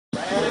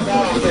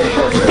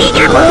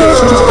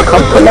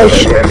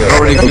Compilation.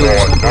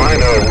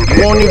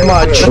 Won't need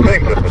much.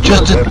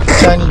 Just a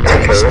tiny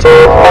taste.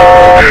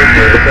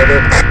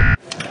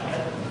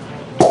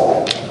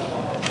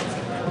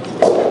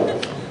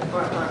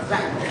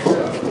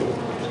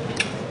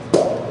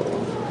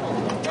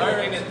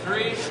 Firing in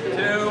 3,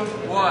 2,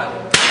 1.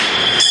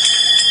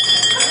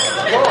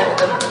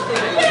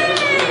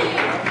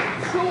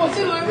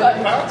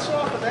 Bounce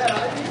off of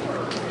that.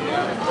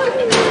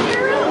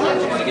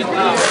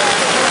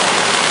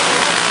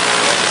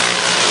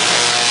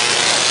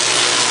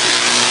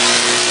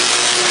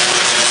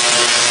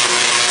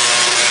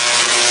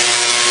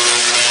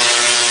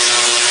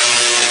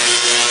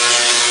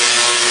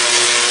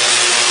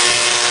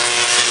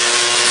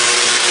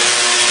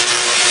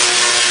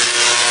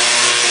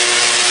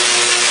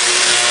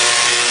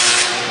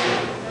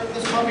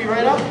 This puppy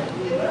right up.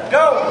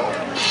 Go!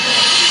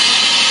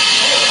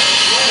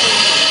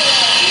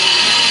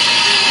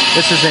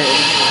 This is a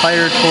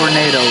fire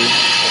tornado.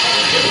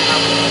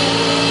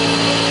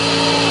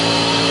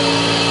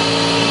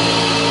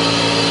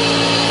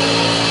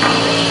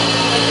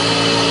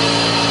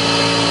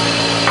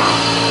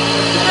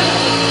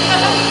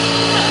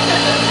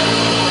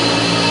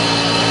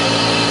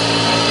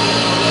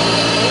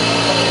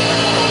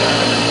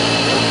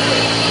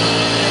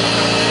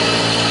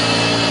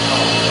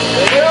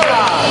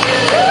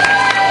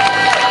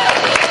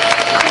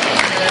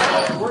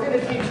 We're going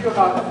to teach you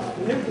about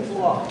Newton's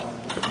law.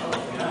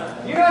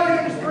 You know what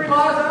Newton's 3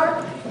 laws are?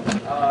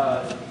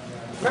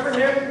 Remember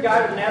Newton, the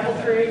guy with an apple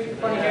tree,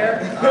 funny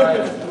hair?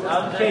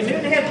 Okay,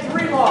 Newton had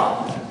 3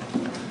 laws.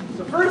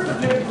 The first of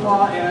Newton's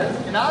law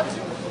is, you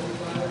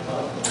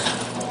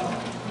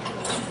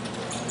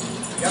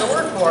gotta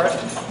work for it.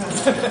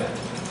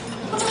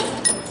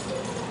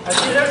 I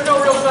see there's no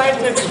real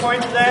scientific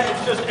point to that.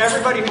 It's just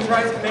everybody who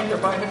tries to make their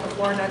butt hit the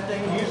floor in that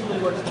thing usually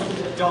looks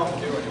dumb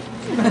doing it.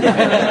 And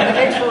it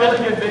makes a really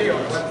good video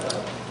on the website.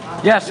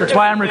 Yes, that's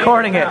why I'm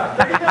recording it.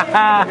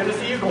 I'm going to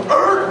see you go on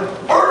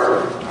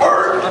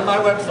my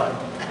website.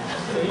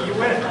 So you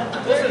win.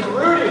 This is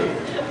Rudy.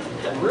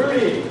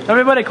 Rudy.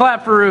 Everybody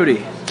clap for Rudy.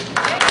 Can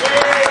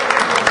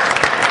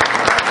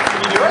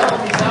you do it?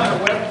 He's on a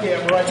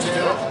webcam right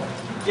now.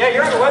 Yeah,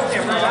 you're on a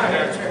webcam right now.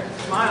 Here.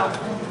 Smile.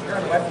 You're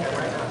on a webcam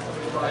right now.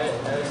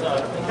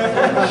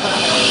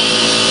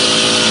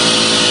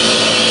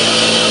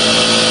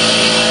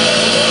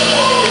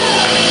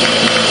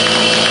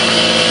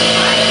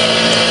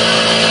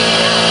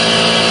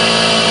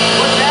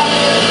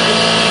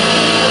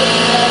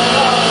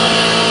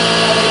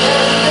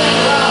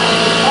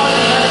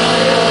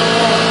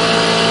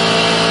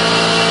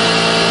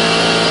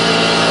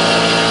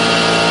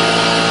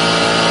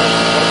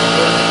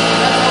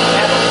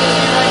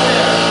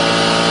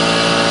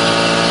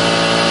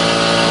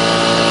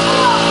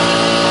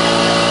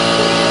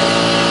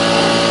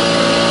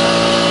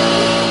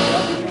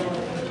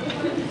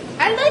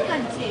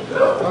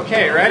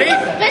 Okay, ready?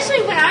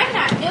 Especially when I'm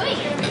not doing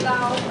it.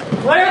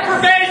 Clear for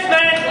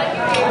basement!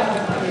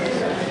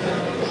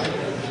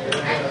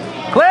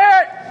 Clear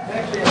it!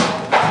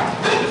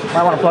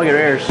 Might want to plug your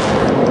ears.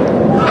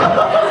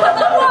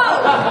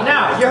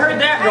 Now, you heard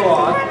that go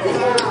off.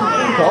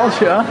 Told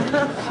ya.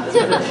 This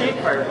is a cheap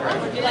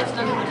firecracker.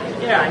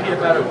 Yeah, I need a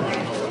better one.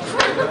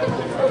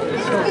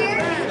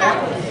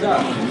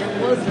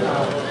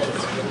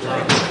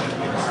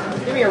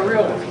 Give me a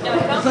real one.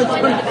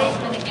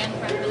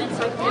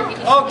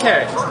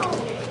 Okay.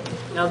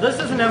 Now this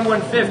is an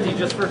M150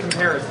 just for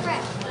comparison.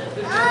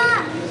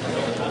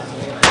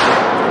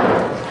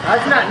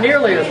 That's not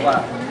nearly as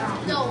loud.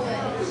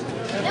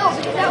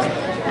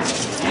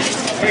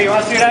 Hey, you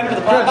want to see what happened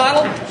to the pop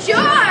bottle? Sure!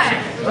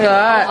 Look at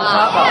that.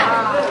 Pop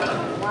bottle.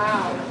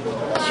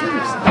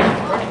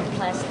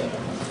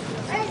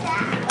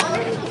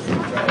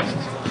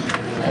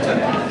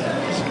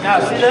 Now,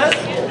 see this?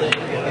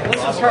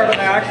 This is carbon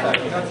dioxide.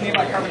 You know what's neat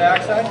about carbon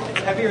dioxide?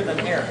 It's heavier than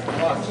air.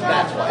 Watch.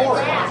 That's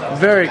why.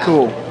 Very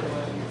cool.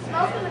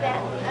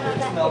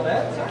 Smell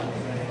bad?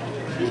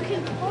 You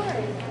can pour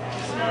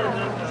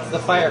it. The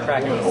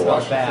firecracker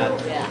smells bad.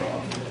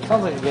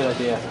 Sounds like a good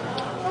idea.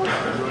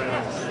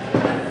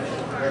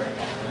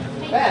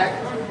 Back.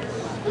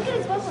 Look at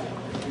his bubbling.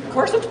 Of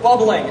course it's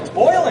bubbling. It's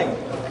boiling.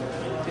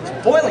 It's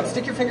boiling.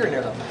 Stick your finger in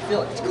there though.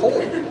 Feel it. It's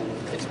cold.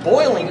 It's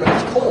boiling, but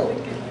it's cold.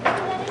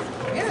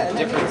 Yeah,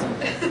 difference.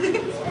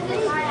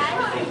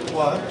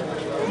 What?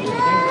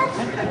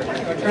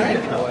 Try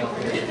it.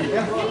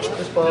 Yeah.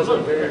 This balls are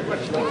very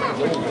much like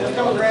just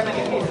don't grab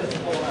any pieces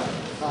and pull it out.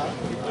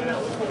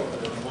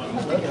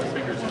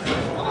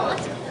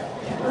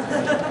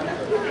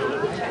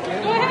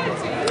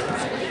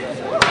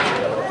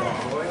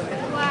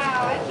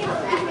 Wow, I can't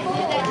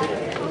believe that.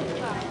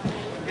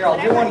 Here, I'll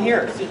do one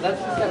here. See,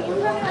 that's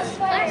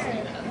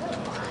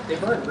they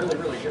burn really,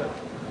 really good.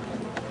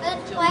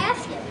 That's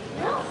plastic.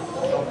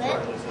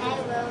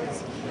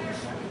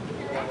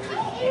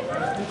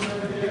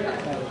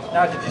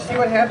 Now, did you see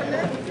what happened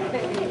there?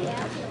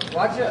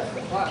 Watch it.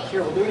 Watch.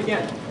 Here, we'll do it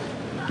again.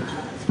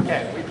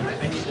 Okay,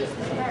 I need this.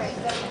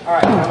 All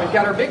right, now we've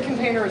got our big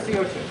container of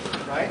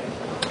CO2, right?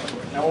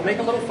 Now we'll make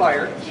a little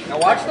fire. Now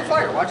watch the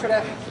fire. Watch what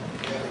happens.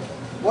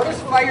 What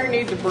does fire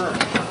need to burn?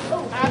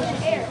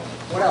 Air.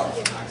 What else?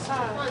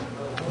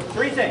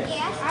 Three things.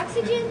 Gas.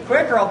 Oxygen.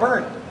 Quick or I'll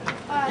burn.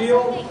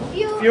 Fuel.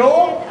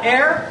 Fuel,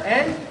 air,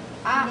 and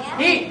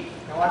heat.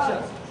 Now watch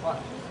this. Watch.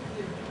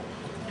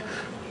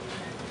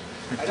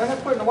 I don't have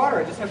to put it in the water.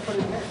 I just have to put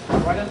it in there.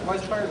 Why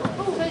is the fire going?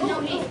 Because no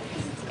heat.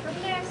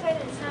 Carbon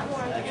dioxide is not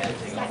warm.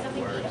 It's got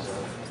nothing to eat.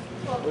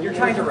 You're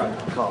trying to run.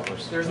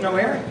 There's no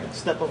air in here.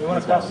 Step up. You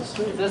want to cross the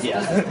street? This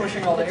is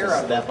pushing all the air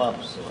out. Step up.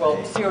 Well,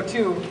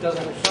 CO2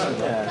 doesn't burn.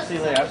 Yeah. See,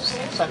 like, I've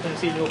sucked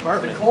into a new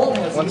apartment. Cold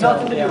has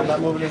nothing to do I'm with not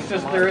it. moving in. It's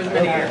just there isn't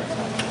any air.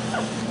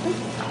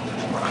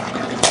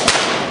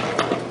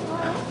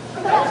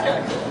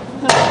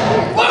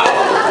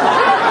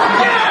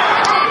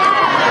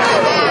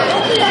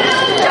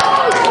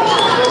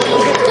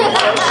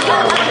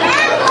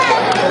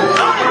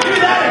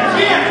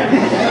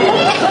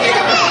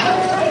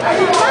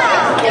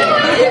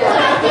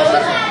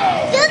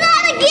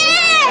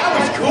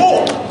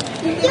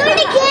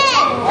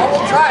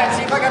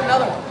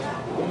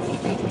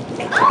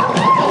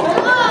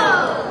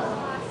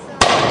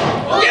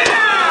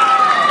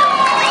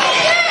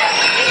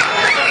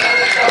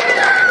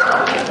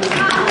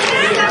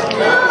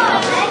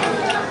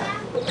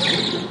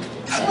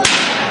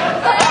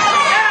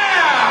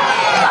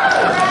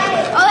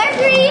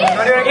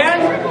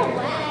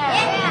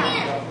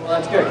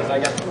 Good, because I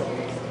got the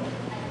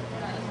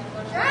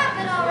Drop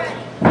it already.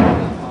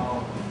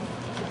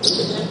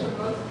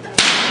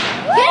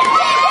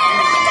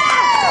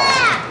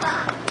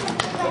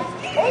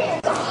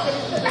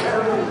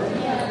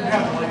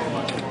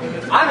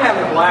 I'm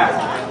having a blast.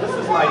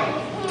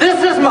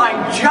 This is my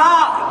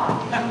job.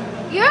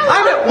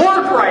 I'm at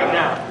work right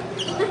now.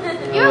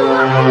 You're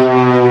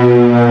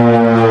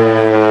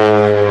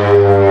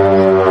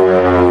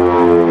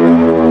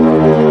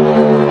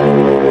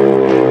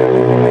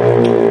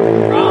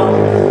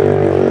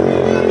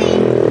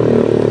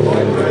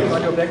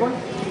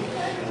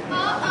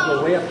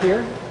way up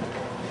here.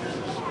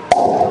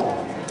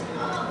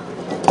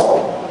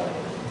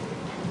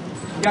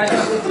 You guys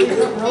see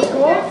something real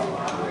cool?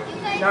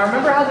 Now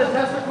remember how the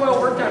Tesla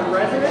coil worked on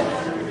resonance?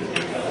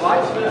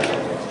 Watch this.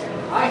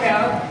 I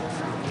have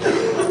a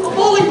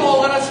bowling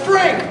ball on a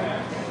string.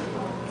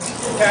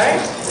 Okay?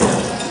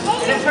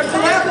 And it took to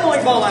that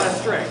bowling ball on a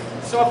string.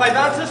 So if I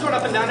bounce this one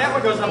up and down, that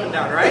one goes up and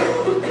down, right?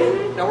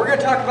 Now we're going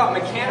to talk about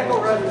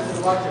mechanical resonance.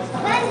 Watch this.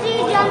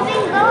 Bungee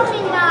jumping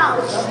bowling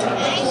balls.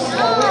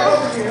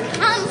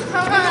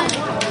 Come on.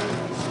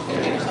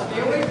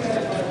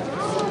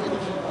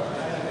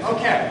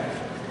 Okay.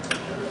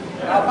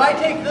 Now if I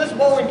take this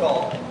bowling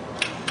ball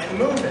and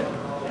move it,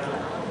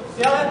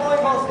 see how that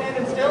bowling ball is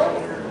standing still?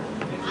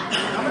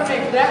 I'm going to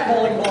make that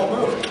bowling ball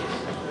move.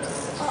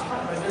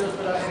 I'm going to do this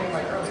without hitting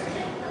my drum.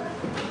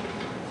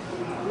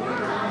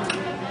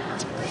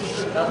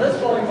 Now this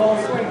bowling ball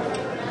is swinging.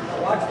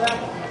 Now watch that.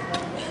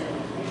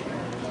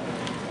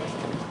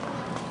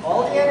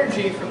 All the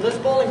energy from this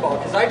bowling ball,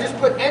 because I just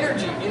put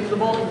energy into the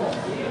bowling ball.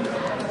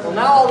 Well,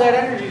 now all that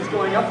energy is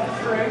going up the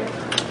string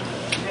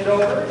and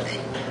over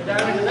and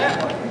down into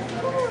that one.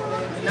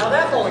 And now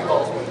that bowling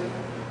ball is moving.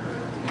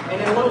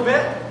 And in a little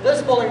bit,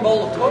 this bowling ball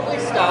will totally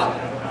stop,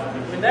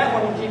 and that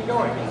one will keep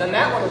going. And then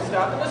that one will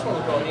stop, and this one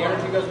will go, and the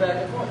energy goes back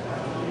and forth.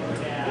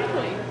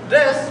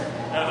 This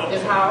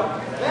is how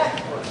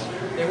that works.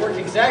 They work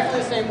exactly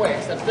the same way,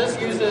 except this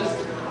uses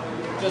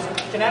just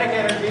kinetic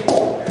energy,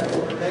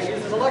 that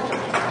uses electric.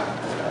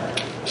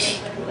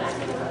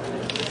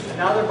 And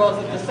now they're both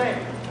the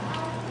same.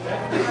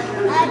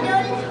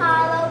 Those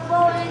hollow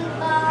bowling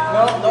balls.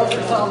 No, those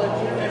are solid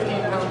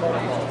 15-pound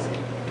bowling balls.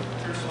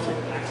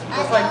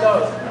 Just like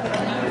those.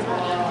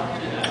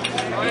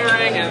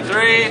 Firing in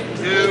 3,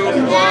 2, 1.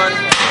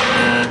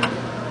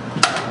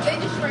 They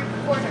just shrink the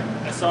quarter.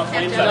 I saw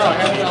flames No, out.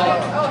 $50.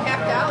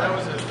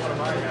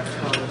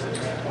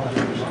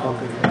 Oh,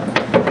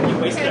 $50. You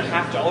wasted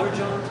 $50,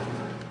 John?